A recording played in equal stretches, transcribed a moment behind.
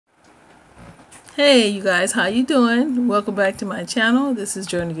Hey you guys, how you doing? Welcome back to my channel. This is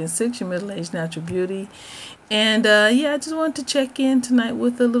Jernigan 6, your middle-aged natural beauty. And yeah, I just wanted to check in tonight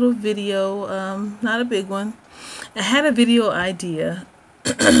with a little video, not a big one. I had a video idea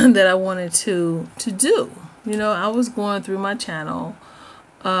that I wanted to do. You know, I was going through my channel.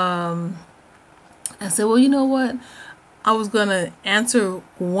 I said, well, you know what? I was going to answer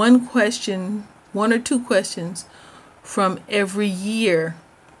one or two questions from every year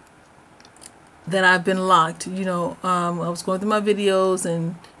that I've been locked. You know, I was going through my videos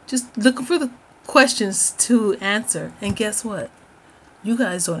and just looking for the questions to answer. And guess what? You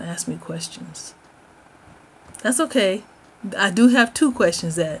guys don't ask me questions. That's okay. I do have two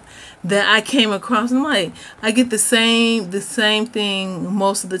questions that I came across, and I get the same thing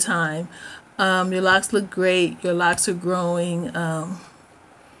most of the time. Your locks look great. Your locks are growing.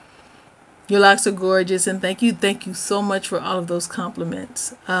 Your locks are gorgeous, and thank you so much for all of those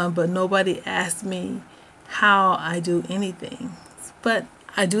compliments. But nobody asked me how I do anything. But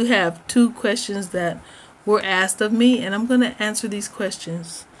I do have two questions that were asked of me, and I'm going to answer these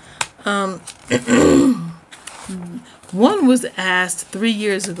questions. One was asked 3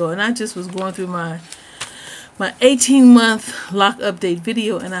 years ago, and I just was going through my 18-month lock update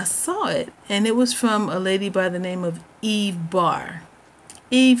video, and I saw it, and it was from a lady by the name of Eve Barr.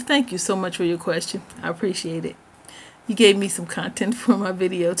 Eve, thank you so much for your question. I appreciate it. You gave me some content for my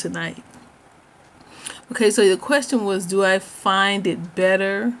video tonight. Okay, so the question was, do I find it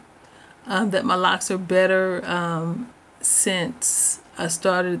better, that my locks are better since I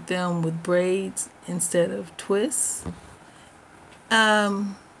started them with braids instead of twists? Yeah,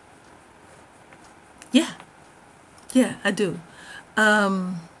 I do.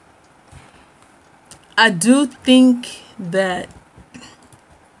 I do think that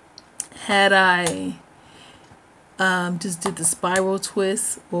had I just did the spiral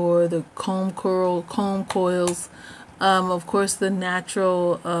twists or the comb coils, of course the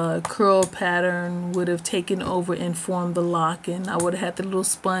natural curl pattern would have taken over and formed the lock, and I would have had the little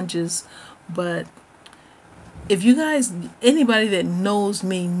sponges. But if you guys, anybody that knows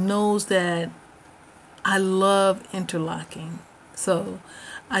me knows that I love interlocking. So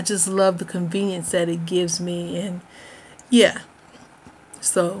I just love the convenience that it gives me. And yeah,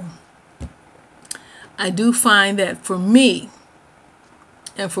 so I do find that for me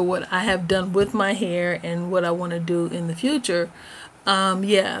and for what I have done with my hair and what I want to do in the future,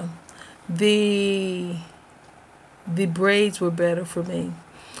 yeah, the braids were better for me.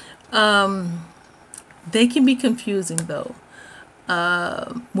 They can be confusing though.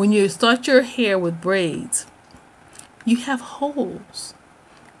 When you start your hair with braids, you have holes.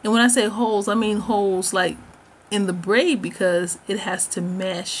 And when I say holes, I mean holes like in the braid, because it has to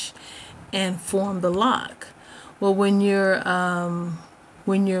mesh and form the lock. Well, when you're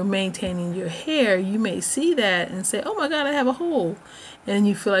maintaining your hair, you may see that and say, oh my God, I have a hole. And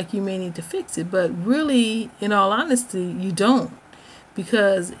you feel like you may need to fix it. But really, in all honesty, you don't,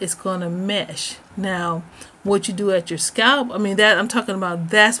 because it's going to mesh. Now, what you do at your scalp, I mean, that I'm talking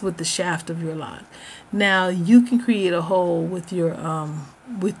about, that's with the shaft of your lock. Now, you can create a hole with your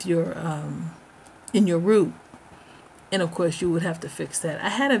in your root. And of course, you would have to fix that. I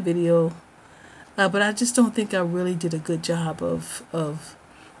had a video, but I just don't think I really did a good job of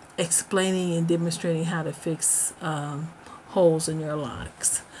explaining and demonstrating how to fix holes in your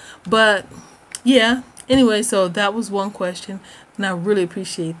locks. But yeah, anyway, so that was one question, and I really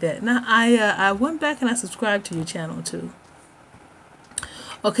appreciate that. Now, I went back and I subscribed to your channel too.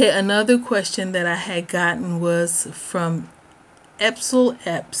 Okay, another question that I had gotten was from Epsl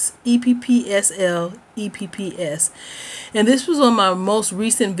Eps, EPPSL, EPPS. And this was on my most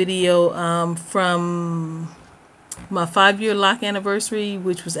recent video from my 5-year lock anniversary,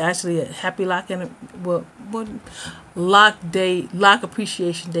 which was actually a happy lock lock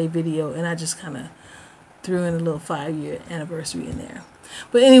appreciation day video, and I just kind of threw in a little 5-year anniversary in there.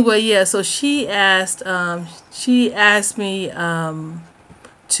 But anyway, yeah, so she asked me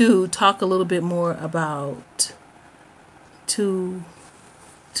to talk a little bit more about two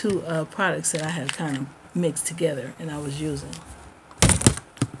products that I had kind of mixed together and I was using.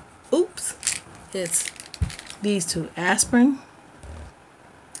 Oops. It's these two, aspirin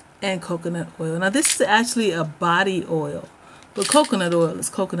and coconut oil. Now, this is actually a body oil, but coconut oil is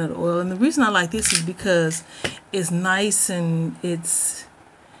coconut oil. And the reason I like this is because it's nice and it's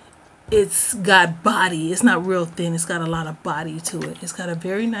got body. It's not real thin. It's got a lot of body to it. It's got a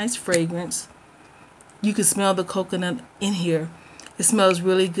very nice fragrance. You can smell the coconut in here. It smells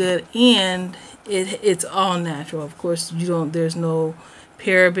really good, and it's all natural. Of course, there's no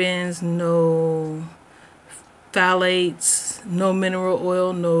parabens, no phthalates, no mineral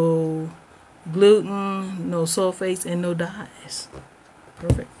oil, no gluten, no sulfates, and no dyes.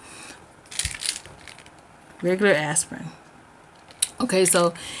 Perfect. Regular aspirin. Okay,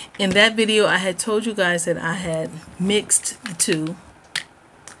 so in that video I had told you guys that I had mixed the two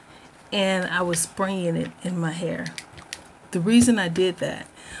and I was spraying it in my hair. The reason I did that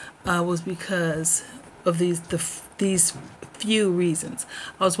was because of these few reasons.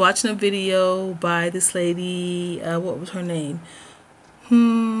 I was watching a video by this lady, what was her name?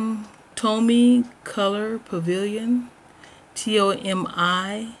 Tomi Color Pavilion,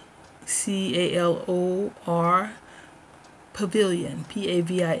 TOMICALOR Pavilion,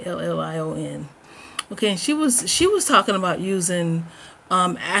 PAVILLION. Okay, and she was talking about using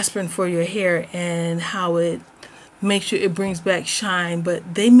aspirin for your hair and how it makes sure it brings back shine,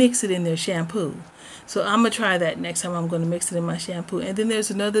 but they mix it in their shampoo. So I'm going to try that next time. I'm going to mix it in my shampoo. And then there's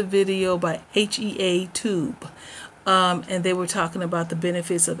another video by HEA Tube. And they were talking about the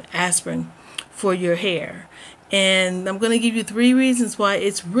benefits of aspirin for your hair. And I'm going to give you 3 reasons why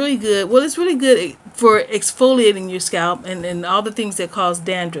it's really good. Well, it's really good for exfoliating your scalp and all the things that cause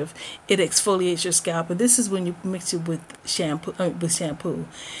dandruff. It exfoliates your scalp. And this is when you mix it with shampoo.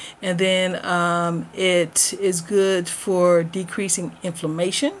 And then it is good for decreasing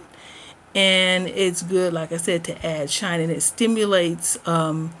inflammation. And it's good, like I said, to add shine, and it stimulates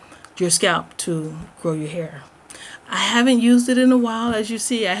your scalp to grow your hair. I haven't used it in a while. As you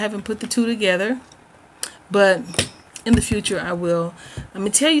see, I haven't put the two together, but in the future I will. Let me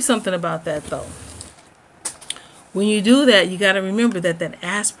tell you something about that though. When you do that, you got to remember that that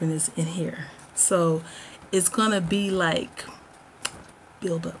aspirin is in here, so it's gonna be like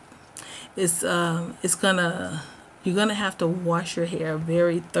build up. You're gonna have to wash your hair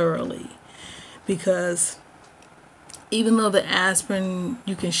very thoroughly, because even though the aspirin,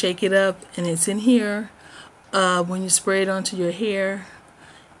 you can shake it up and it's in here, when you spray it onto your hair,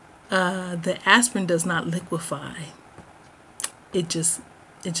 the aspirin does not liquefy. It just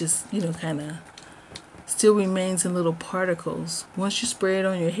kind of still remains in little particles. Once you spray it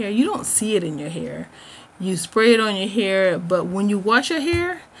on your hair, you don't see it in your hair. You spray it on your hair, but when you wash your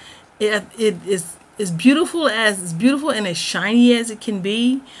hair, it is as beautiful and as shiny as it can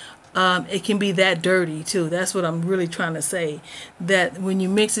be. It can be that dirty too. That's what I'm really trying to say. That when you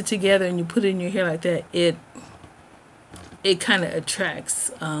mix it together and you put it in your hair like that, it kind of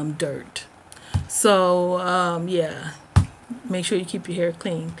attracts dirt. So yeah, make sure you keep your hair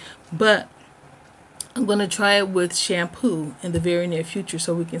clean. But I'm going to try it with shampoo in the very near future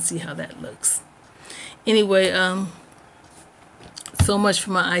so we can see how that looks. Anyway, so much for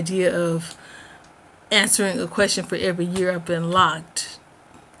my idea of answering a question for every year I've been locked.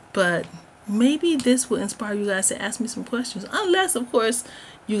 But maybe this will inspire you guys to ask me some questions, unless of course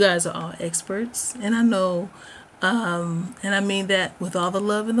you guys are all experts, and I know and I mean that with all the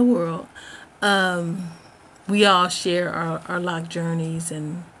love in the world. We all share our lock journeys,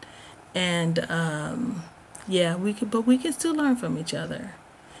 and yeah, we can still learn from each other.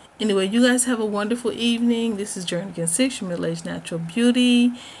 Anyway, you guys have a wonderful evening. This is Jernigan 6, your middle-aged natural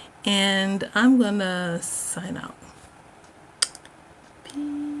beauty, and I'm gonna sign out.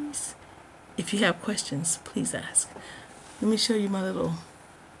 Peace. If you have questions, please ask. Let me show you my little.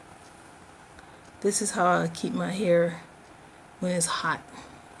 This is how I keep my hair when it's hot.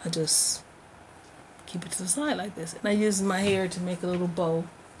 I just keep it to the side like this, and I use my hair to make a little bow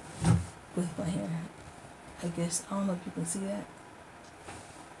with my hair. I guess, I don't know if you can see that.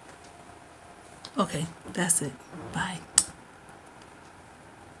 Okay, that's it. Bye.